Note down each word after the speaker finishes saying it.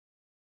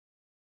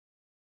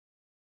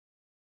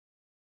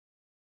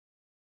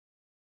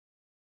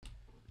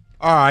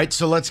All right,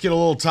 so let's get a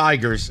little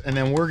Tigers, and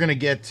then we're going to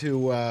get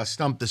to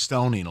Stump the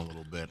Stony in a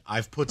little bit.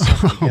 I've put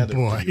something together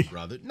for you,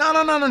 brother. No.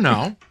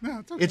 No,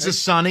 it's okay. It's a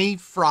sunny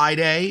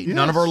Friday. Yes.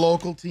 None of our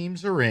local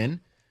teams are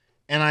in.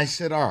 And I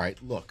said, all right,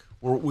 look,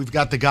 we've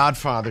got The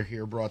Godfather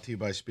here, brought to you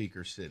by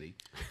Speaker City.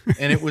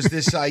 And it was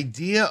this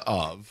idea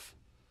of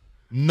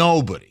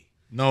nobody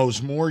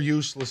knows more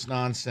useless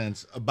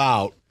nonsense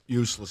about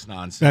useless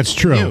nonsense. That's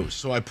true. than you.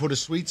 So I put a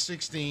Sweet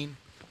 16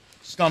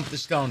 Stump the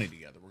Stony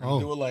together. We're going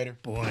to do it later.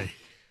 Boy.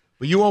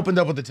 But you opened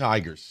up with the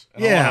Tigers.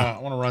 And Yeah.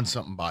 I want to run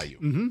something by you.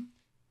 Mm-hmm.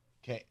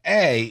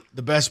 Okay.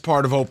 The best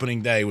part of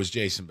opening day was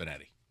Jason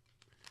Benetti.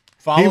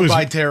 Followed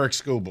by Tarek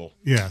Skubal.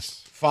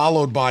 Yes.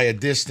 Followed by a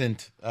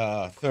distant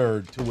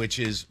third, to which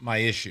is my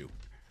issue.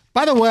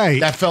 By the way,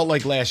 That felt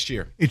like last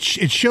year. it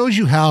shows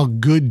you how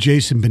good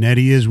Jason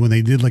Benetti is when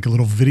they did like a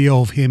little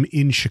video of him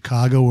in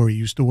Chicago where he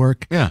used to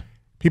work. Yeah.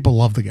 People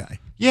love the guy.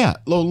 Yeah.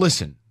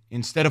 Listen,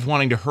 instead of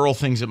wanting to hurl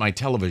things at my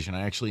television,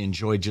 I actually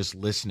enjoyed just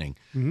listening.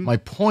 Mm-hmm. My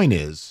point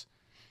is,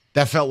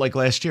 that felt like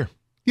last year.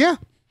 Yeah.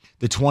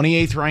 The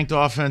 28th ranked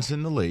offense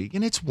in the league,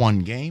 and it's one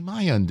game.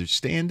 I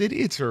understand it.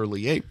 It's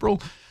early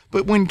April.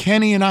 But when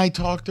Kenny and I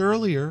talked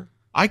earlier,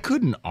 I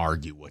couldn't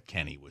argue what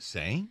Kenny was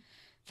saying.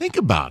 Think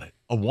about it.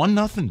 A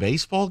 1-0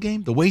 baseball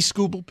game, the way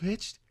Skubal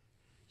pitched,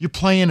 you're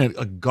playing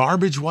a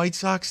garbage White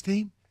Sox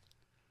team.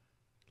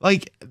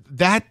 Like,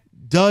 that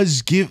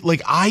does give,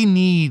 like, I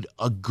need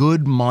a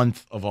good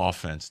month of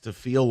offense to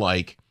feel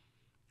like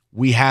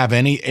we have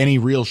any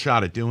real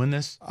shot at doing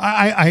this.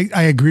 I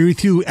agree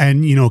with you.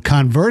 And,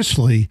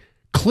 conversely,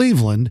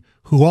 Cleveland,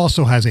 who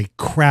also has a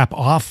crap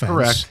offense.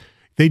 Correct.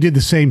 They did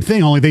the same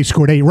thing, only they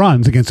scored 8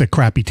 runs against a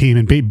crappy team,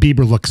 and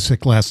Bieber looked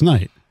sick last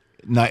night.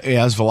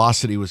 His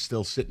velocity was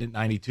still sitting at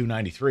 92,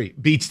 93.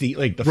 Beats the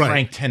Right.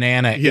 Frank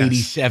Tanana Yes.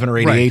 87 or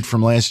 88 Right.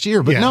 from last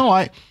year. But Yeah.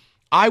 no,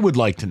 I would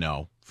like to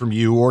know from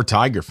you or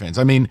Tiger fans.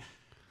 I mean,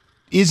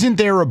 isn't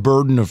there a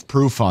burden of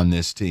proof on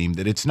this team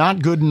that it's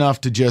not good enough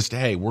to just,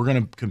 hey, we're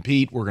going to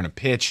compete, we're going to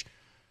pitch?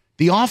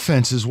 The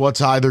offense is what's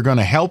either going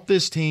to help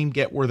this team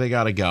get where they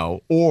got to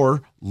go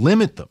or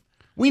limit them.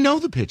 We know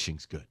the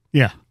pitching's good.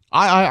 Yeah.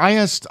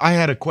 I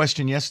had a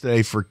question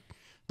yesterday for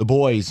the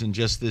boys, and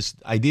just this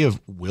idea of,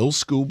 will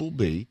Skubal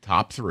be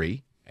top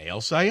 3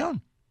 AL Cy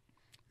Young?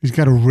 He's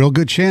got a real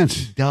good chance.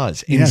 He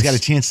does. And Yes. he's got a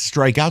chance to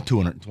strike out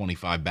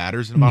 225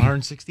 batters in about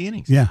 160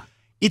 innings. Yeah.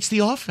 It's the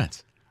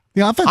offense.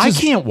 The offense I is,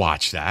 can't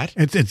watch that.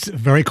 It's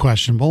very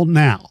questionable.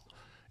 Now,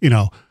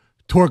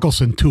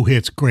 Torkelson, 2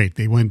 hits, great.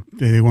 They weren't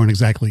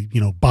exactly,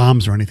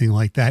 bombs or anything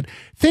like that.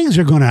 Things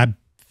are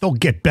they'll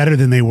get better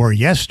than they were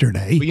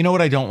yesterday. But you know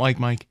what I don't like,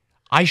 Mike?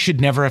 I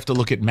should never have to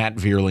look at Matt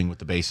Vierling with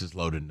the bases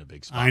loaded in a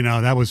big spot. I know,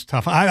 that was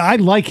tough. I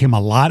like him a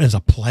lot as a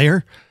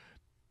player,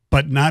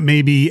 but not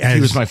maybe as...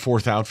 He was my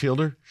 4th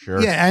outfielder? Sure.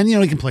 Yeah, and,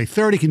 he can play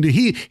third.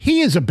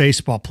 He is a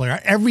baseball player.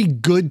 Every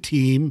good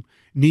team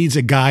needs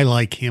a guy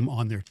like him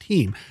on their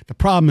team. The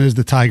problem is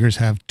the Tigers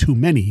have too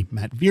many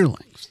Matt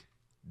Vierlings.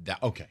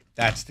 Okay,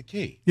 that's the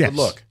key. Yes. But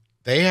look,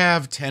 they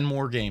have 10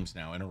 more games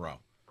now in a row.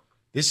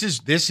 This is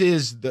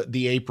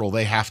the April.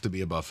 They have to be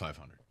above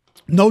 500.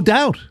 No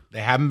doubt. They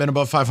haven't been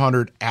above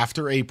 500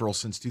 after April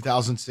since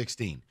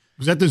 2016.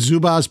 Was that the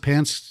Zubaz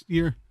pants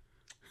year?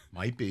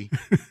 Might be.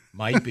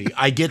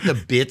 I get the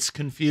bits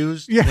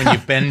confused Yeah. when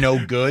you've been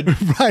no good.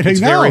 Right,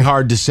 It's I know. very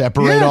hard to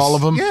separate Yes, all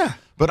of them. yeah.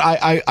 But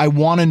I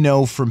want to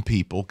know from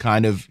people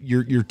kind of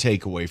your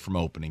takeaway from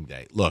opening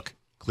day. Look,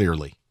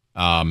 clearly,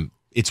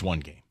 it's one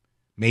game.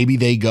 Maybe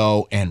they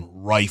go and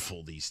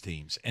rifle these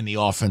teams, and the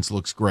offense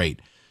looks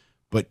great.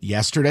 But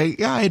yesterday,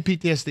 yeah, I had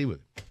PTSD with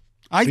it.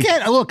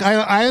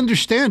 I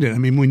understand it. I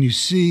mean, when you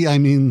see,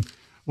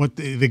 what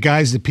the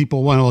guys that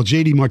people want, well,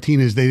 JD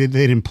Martinez, they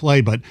didn't play,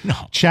 but No.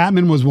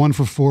 Chapman was 1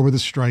 for 4 with a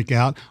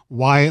strikeout.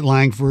 Wyatt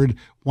Langford,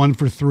 1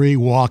 for 3,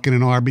 walking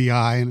an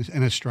RBI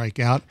and a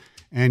strikeout.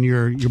 And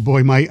your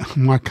boy Mike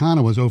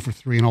Marcano was 0 for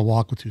 3 and a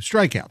walk with 2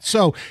 strikeouts.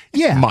 So,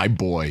 yeah. My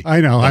boy.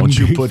 I know. Don't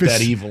you being put that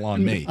evil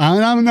on me. I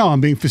don't know.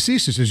 I'm being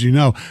facetious, as you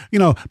know.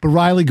 But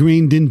Riley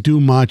Green didn't do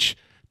much.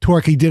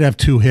 Torquay did have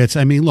 2 hits.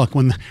 I mean, look,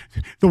 when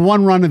the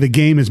one run of the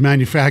game is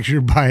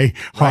manufactured by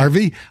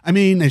Harvey,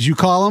 as you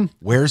call him.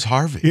 Where's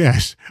Harvey?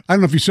 Yes. I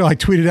don't know if you saw, I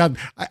tweeted out,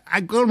 I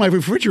go to my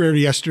refrigerator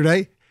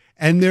yesterday,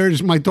 and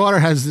my daughter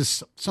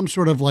has some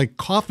sort of like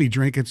coffee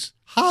drink. It's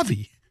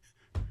Javi.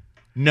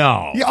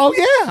 No. Yeah, oh,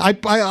 yeah.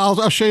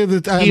 I'll show you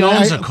that. He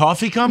owns a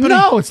coffee company?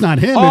 No, it's not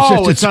him.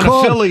 Oh, it's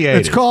unaffiliated.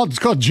 It's called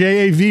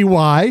JAVY.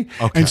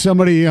 Okay. And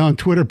somebody on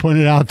Twitter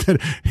pointed out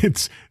that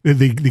it's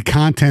the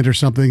content or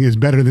something is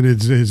better than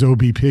his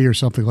OBP or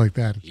something like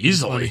that.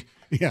 Easily.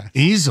 Yeah.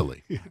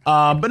 Easily.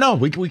 But no,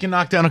 we can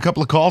knock down a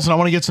couple of calls, and I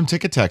want to get some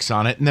ticket texts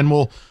on it. And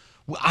then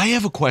I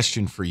have a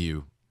question for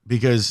you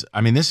because,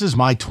 this is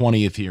my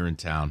 20th year in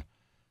town.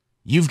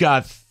 You've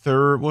got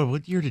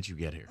what year did you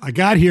get here? I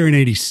got here in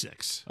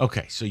 86.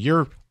 Okay, so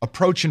you're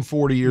approaching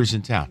 40 years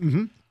in town.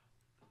 Mm-hmm.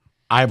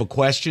 I have a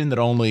question that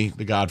only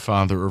the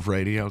godfather of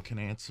radio can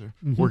answer.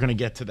 Mm-hmm. We're going to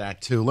get to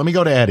that, too. Let me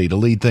go to Eddie to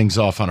lead things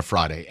off on a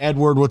Friday.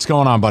 Edward, what's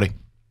going on, buddy?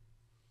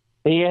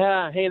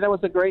 Yeah, hey, that was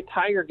a great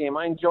Tiger game.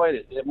 I enjoyed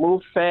it. It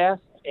moved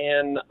fast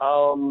and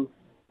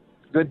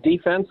good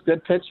defense,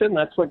 good pitching.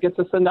 That's what gets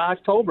us into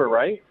October,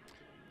 right?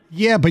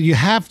 Yeah, but you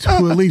have to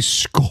at least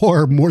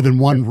score more than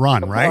one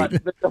run, right?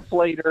 The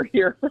deflator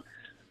here.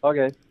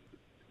 Okay.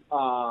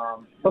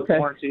 Okay.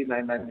 Warranty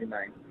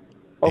 $9.99.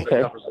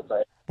 Okay.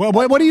 Well,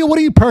 what are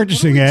you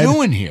purchasing, What are Ed? we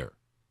doing here?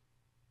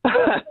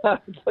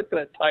 Looking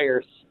at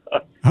tires.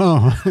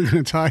 Oh,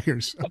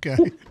 Tigers. Okay.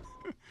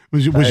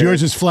 Was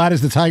yours as flat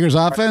as the Tigers'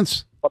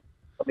 offense?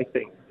 Let me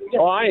see.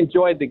 Oh, I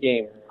enjoyed the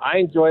game. I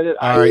enjoyed it.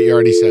 All right, you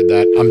already said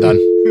that. I'm done.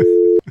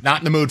 Not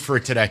in the mood for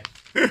it today.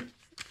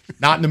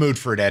 Not in the mood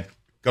for it, Ed.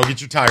 Go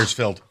get your tires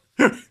filled.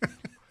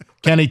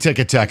 Kenny,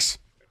 ticket text.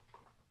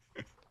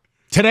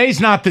 Today's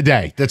not the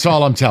day. That's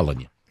all I'm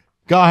telling you.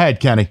 Go ahead,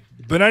 Kenny.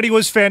 Benetti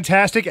was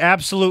fantastic.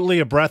 Absolutely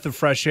a breath of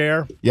fresh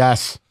air.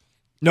 Yes.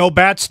 No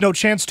bats, no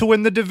chance to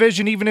win the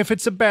division, even if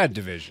it's a bad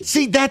division.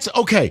 See, that's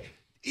okay.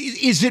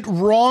 Is it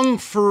wrong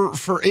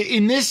for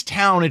in this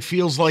town? It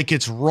feels like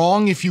it's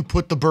wrong if you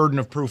put the burden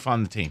of proof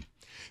on the team.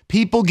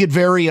 People get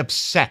very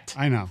upset.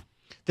 I know.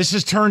 This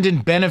has turned in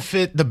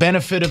the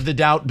benefit of the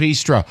doubt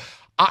bistro.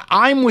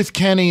 I'm with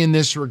Kenny in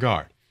this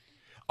regard.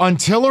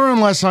 Until or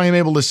unless I am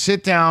able to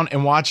sit down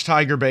and watch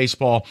Tiger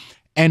baseball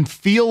and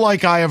feel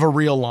like I have a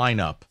real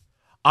lineup,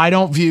 I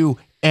don't view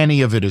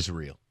any of it as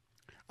real.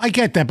 I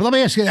get that, but let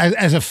me ask you,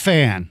 as a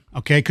fan,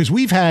 okay, because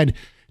we've had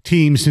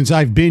teams since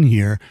I've been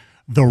here,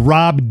 the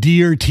Rob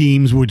Deere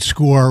teams would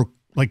score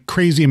like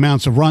crazy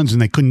amounts of runs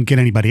and they couldn't get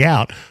anybody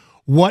out.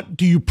 What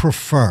do you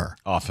prefer?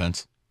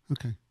 Offense.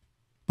 Okay.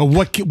 But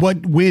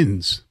what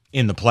wins?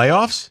 In the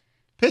playoffs?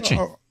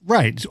 Pitching.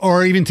 Right.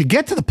 Or even to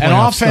get to the playoffs.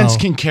 An offense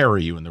though. can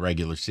carry you in the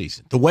regular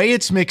season. The way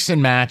it's mix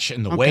and match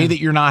and the way that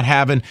you're not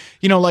having,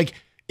 like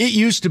it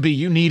used to be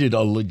you needed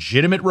a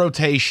legitimate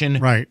rotation.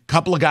 Right. A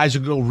couple of guys who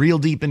go real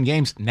deep in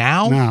games.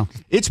 Now, No.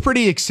 it's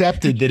pretty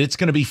accepted that it's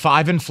going to be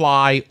 5 and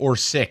fly or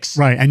 6.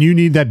 Right. And you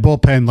need that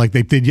bullpen like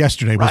they did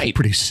yesterday. Was Right.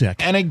 pretty sick.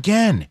 And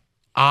again,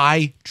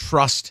 I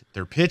trust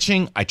their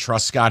pitching. I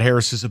trust Scott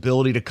Harris's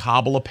ability to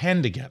cobble a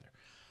pen together.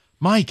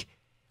 Mike,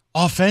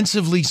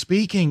 offensively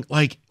speaking,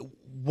 like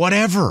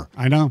whatever.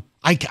 I know.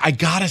 I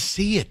got to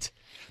see it.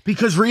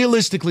 Because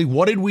realistically,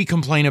 what did we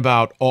complain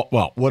about? Oh,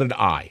 well, what did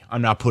I?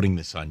 I'm not putting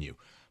this on you.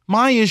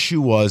 My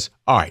issue was,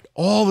 all right,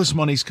 all this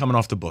money's coming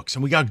off the books,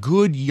 and we got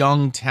good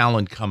young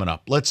talent coming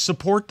up. Let's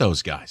support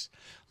those guys.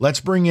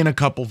 Let's bring in a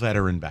couple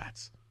veteran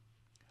bats.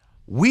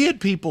 We had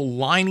people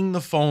lining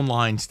the phone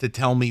lines to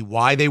tell me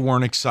why they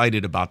weren't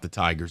excited about the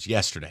Tigers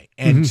yesterday.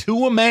 And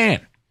to a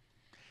man,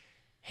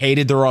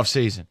 hated their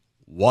offseason,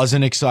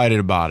 wasn't excited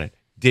about it,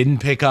 didn't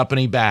pick up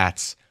any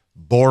bats,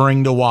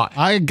 boring to watch.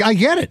 I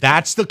get it.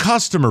 That's the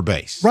customer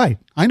base. Right.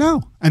 I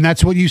know. And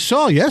that's what you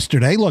saw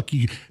yesterday. Look,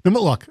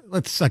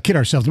 let's kid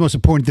ourselves. The most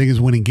important thing is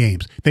winning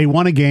games. They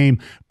won a game,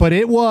 but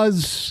it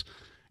was,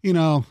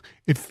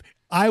 if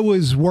I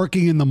was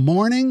working in the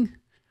morning,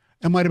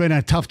 it might have been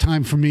a tough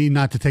time for me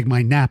not to take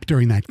my nap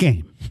during that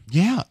game.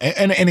 Yeah.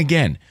 And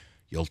again,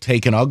 you'll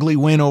take an ugly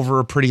win over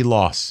a pretty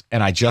loss,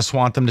 and I just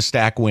want them to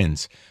stack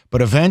wins.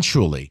 But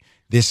eventually,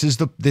 this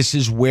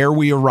is where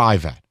we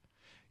arrive at.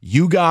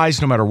 You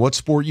guys, no matter what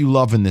sport you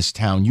love in this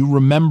town, you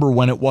remember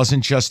when it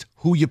wasn't just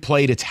who you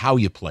played, it's how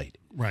you played.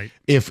 Right.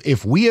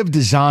 If we have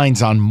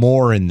designs on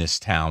more in this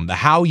town, the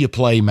how you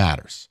play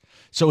matters.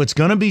 So it's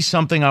going to be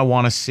something I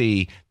want to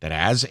see that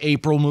as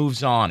April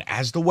moves on,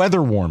 as the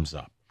weather warms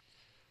up,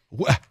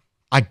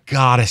 I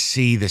got to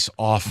see this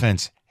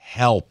offense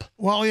help.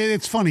 Well,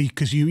 it's funny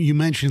because you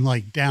mentioned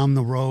like down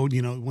the road,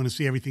 want to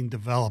see everything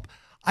develop.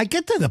 I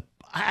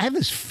have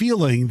this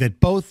feeling that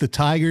both the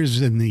Tigers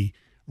and the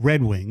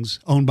Red Wings,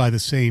 owned by the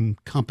same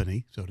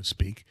company, so to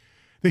speak,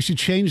 they should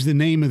change the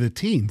name of the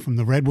team from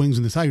the Red Wings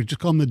and the Tigers. Just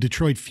call them the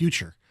Detroit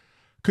Future,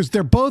 because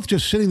they're both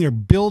just sitting there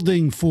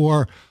building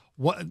for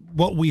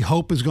what we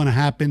hope is going to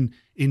happen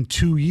in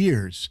 2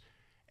 years.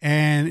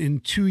 And in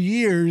 2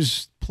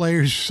 years,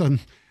 players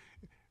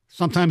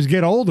sometimes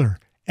get older,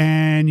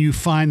 and you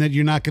find that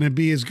you're not going to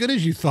be as good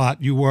as you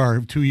thought you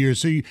were 2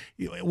 years. So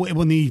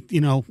when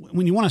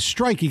you want to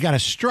strike, you got to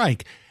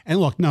strike. And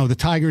look, no, the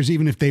Tigers,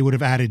 even if they would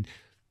have added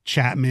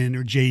Chapman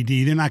or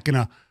JD, they're not going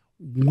to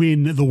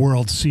win the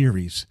World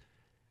Series.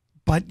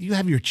 But you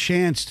have your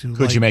chance to.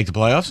 Could you make the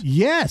playoffs?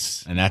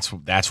 Yes. And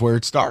that's where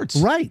it starts.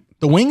 Right.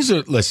 The Wings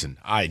are, listen,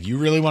 you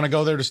really want to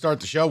go there to start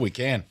the show? We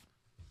can.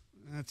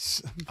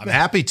 I'm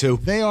happy to.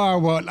 They are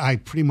what I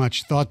pretty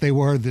much thought they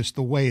were.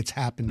 The way it's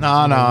happened.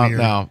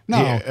 No.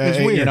 It's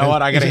weird. You know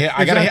what? I gotta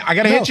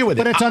hit you with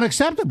it. But it's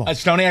unacceptable.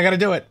 Stoney, I gotta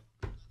do it.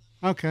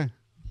 Okay.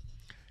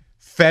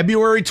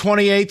 February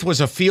 28th was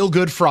a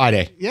feel-good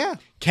Friday. Yeah.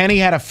 Kenny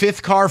had a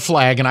 5th car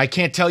flag, and I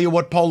can't tell you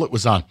what pole it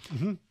was on.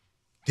 Mm-hmm.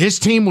 This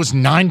team was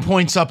 9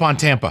 points up on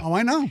Tampa. Oh,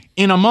 I know.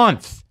 In a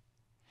month,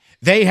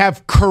 they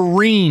have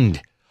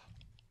careened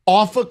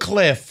off a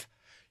cliff.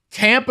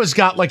 Tampa's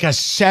got like a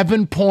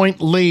 7-point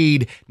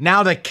lead.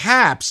 Now the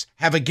Caps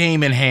have a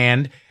game in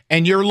hand,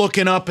 and you're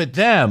looking up at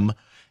them.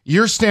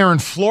 You're staring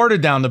Florida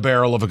down the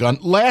barrel of a gun.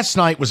 Last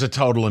night was a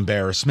total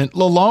embarrassment.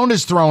 Lalone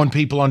is throwing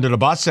people under the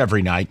bus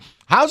every night.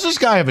 How's this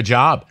guy have a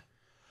job?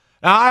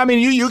 Now, I mean,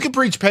 you can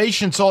preach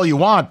patience all you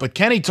want, but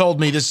Kenny told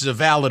me this is a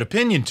valid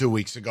opinion 2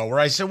 weeks ago where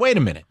I said, wait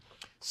a minute.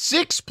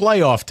 6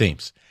 playoff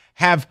teams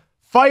have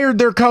fired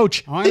their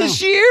coach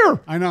this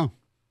year. I know.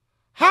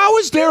 How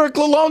is Derek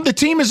Lalone? The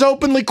team has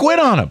openly quit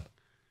on him.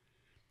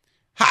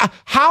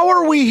 How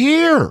are we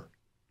here?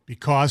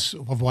 Because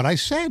of what I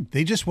said.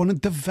 They just want to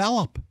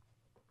develop.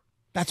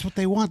 That's what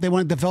they want. They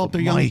want to develop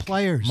their young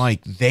players.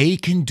 Mike, they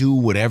can do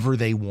whatever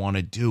they want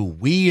to do.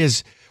 We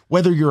as,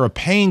 whether you're a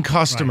paying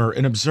customer,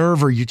 an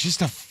observer, you're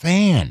just a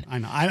fan. I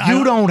know.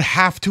 You don't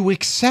have to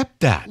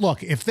accept that.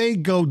 Look, if they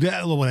go, they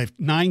have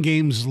 9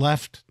 games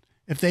left,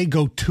 if they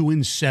go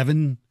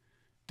 2-7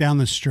 down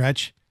the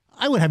stretch,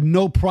 I would have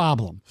no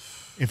problem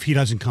if he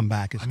doesn't come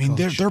back as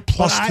coach. They're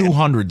plus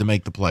 200 to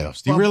make for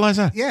playoffs. Do you realize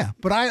that? Yeah,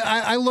 but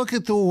I look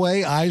at the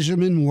way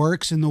Yzerman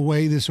works and the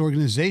way this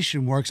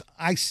organization works.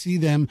 I see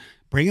them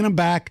bringing him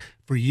back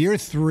for year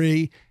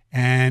 3,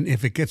 and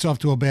if it gets off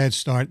to a bad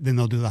start, then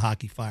they'll do the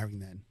hockey firing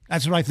then.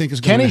 That's what I think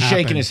is going to happen. Kenny's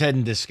shaking his head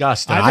in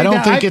disgust. I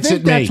don't think it's at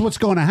me. That's what's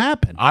going to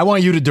happen. I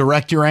want you to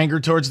direct your anger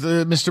towards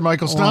the Mr.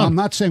 Michael Stone. Well, I'm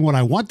not saying what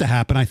I want to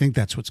happen. I think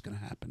that's what's going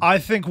to happen. I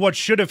think what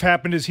should have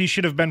happened is he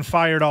should have been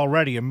fired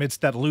already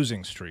amidst that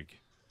losing streak.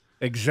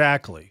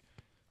 Exactly.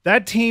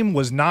 That team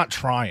was not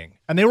trying,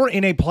 and they were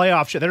in a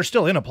playoff chase. They're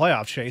still in a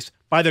playoff chase.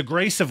 By the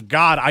grace of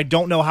God, I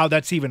don't know how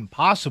that's even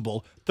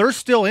possible. They're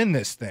still in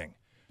this thing.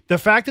 The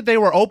fact that they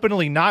were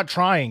openly not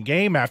trying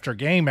game after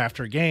game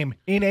after game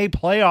in a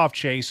playoff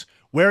chase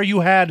where you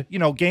had,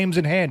 games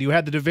in hand, you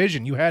had the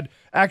division, you had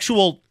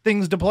actual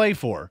things to play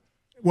for.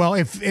 Well,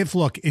 if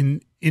look,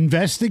 in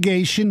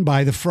investigation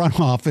by the front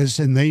office,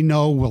 and they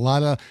know a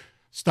lot of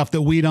stuff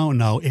that we don't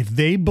know, if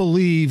they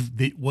believe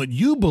that what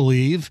you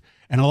believe,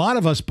 and a lot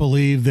of us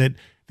believe that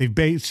they've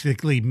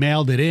basically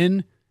mailed it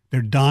in,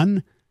 they're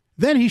done,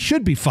 then he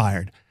should be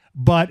fired.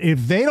 But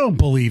if they don't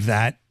believe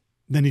that,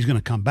 then he's going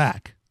to come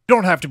back. You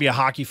don't have to be a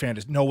hockey fan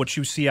to know what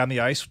you see on the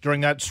ice during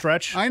that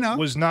stretch. I know.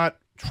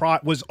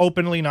 Was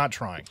openly not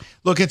trying.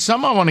 Look, it's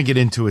something I want to get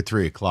into at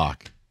 3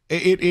 o'clock.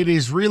 It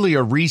is really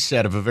a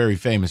reset of a very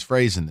famous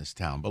phrase in this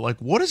town. But,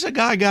 what does a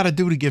guy got to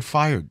do to get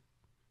fired?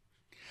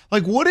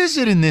 What is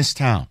it in this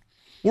town?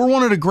 We're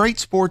one of the great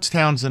sports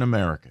towns in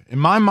America. In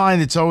my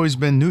mind, it's always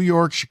been New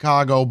York,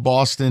 Chicago,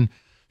 Boston,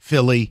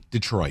 Philly,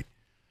 Detroit.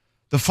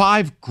 The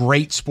 5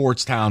 great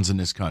sports towns in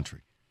this country.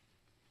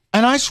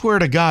 And I swear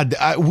to God,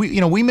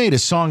 we made a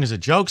song as a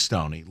joke,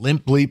 Stoney,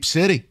 Limp Bleep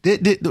City.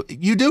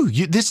 You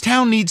do. This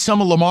town needs some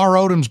of Lamar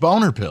Odom's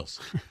boner pills.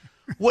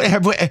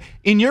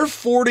 In your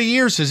 40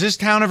 years, has this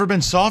town ever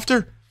been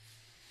softer?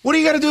 What do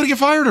you got to do to get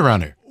fired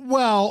around here?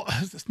 Well,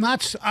 it's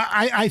not.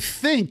 I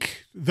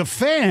think the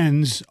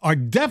fans are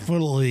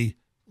definitely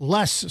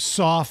less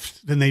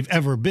soft than they've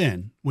ever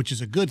been, which is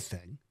a good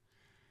thing.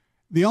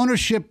 The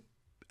ownership,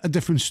 a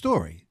different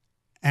story.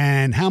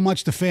 And how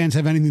much the fans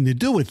have anything to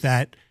do with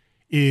that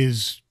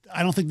is,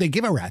 I don't think they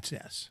give a rat's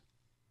ass.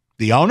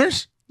 The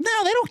owners?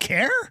 No, they don't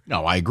care.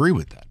 No, I agree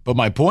with that. But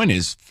my point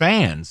is,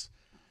 fans,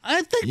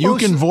 I think you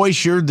can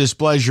voice your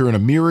displeasure in a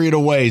myriad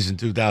of ways in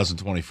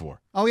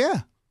 2024. Oh, yeah.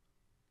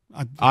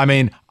 I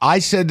mean, I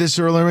said this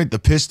earlier, the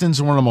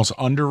Pistons are one of the most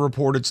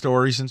underreported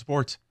stories in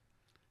sports.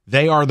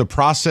 They are the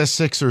process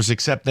Sixers,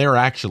 except they're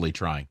actually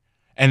trying.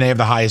 And they have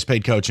the highest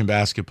paid coach in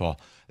basketball.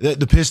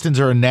 The Pistons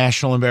are a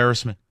national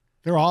embarrassment.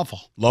 They're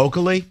awful.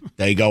 Locally,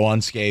 they go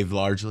unscathed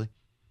largely.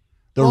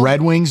 The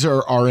Red Wings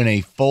are in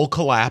a full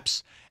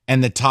collapse,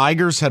 and the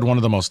Tigers had one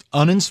of the most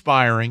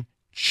uninspiring,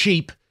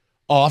 cheap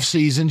off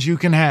seasons you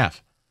can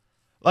have.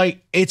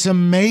 It's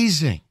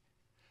amazing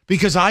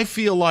because I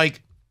feel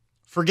like,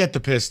 forget the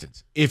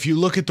Pistons. If you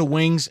look at the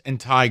Wings and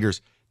Tigers,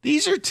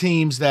 these are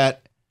teams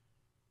that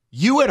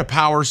you had a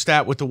power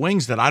stat with the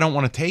Wings that I don't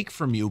want to take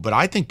from you, but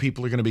I think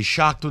people are going to be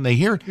shocked when they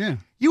hear it. Yeah.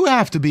 You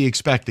have to be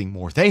expecting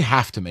more. They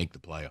have to make the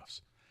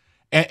playoffs.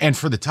 And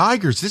for the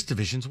Tigers, this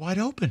division's wide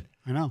open.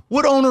 I know.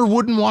 What owner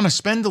wouldn't want to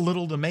spend a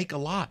little to make a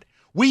lot?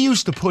 We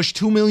used to push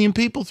 2 million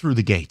people through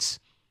the gates.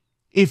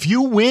 If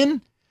you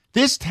win,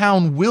 this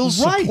town will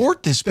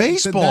support this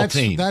baseball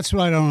team. That's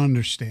what I don't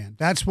understand.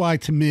 That's why,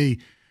 to me,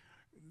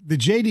 the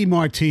J.D.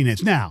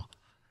 Martinez. Now,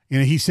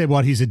 he said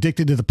he's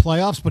addicted to the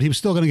playoffs, but he was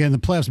still going to get in the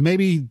playoffs.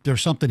 Maybe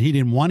there's something he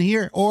didn't want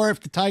here, or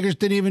if the Tigers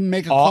didn't even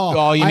make a call.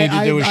 All you need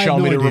to do is show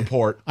me the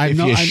report. If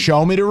you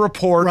show me the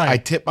report, I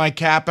tip my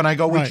cap and I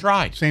go, we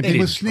tried. Same thing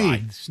with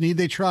Snead. Snead,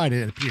 they tried,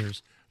 it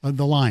appears.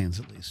 The Lions,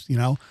 at least,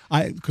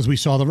 because we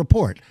saw the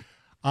report.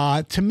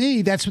 To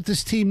me, that's what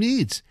this team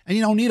needs. And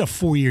you don't need a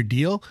 4-year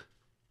deal.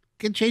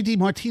 Get J.D.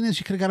 Martinez.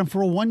 You could have got him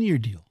for a 1-year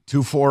deal.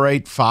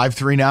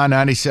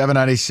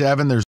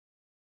 248-539-9797. There's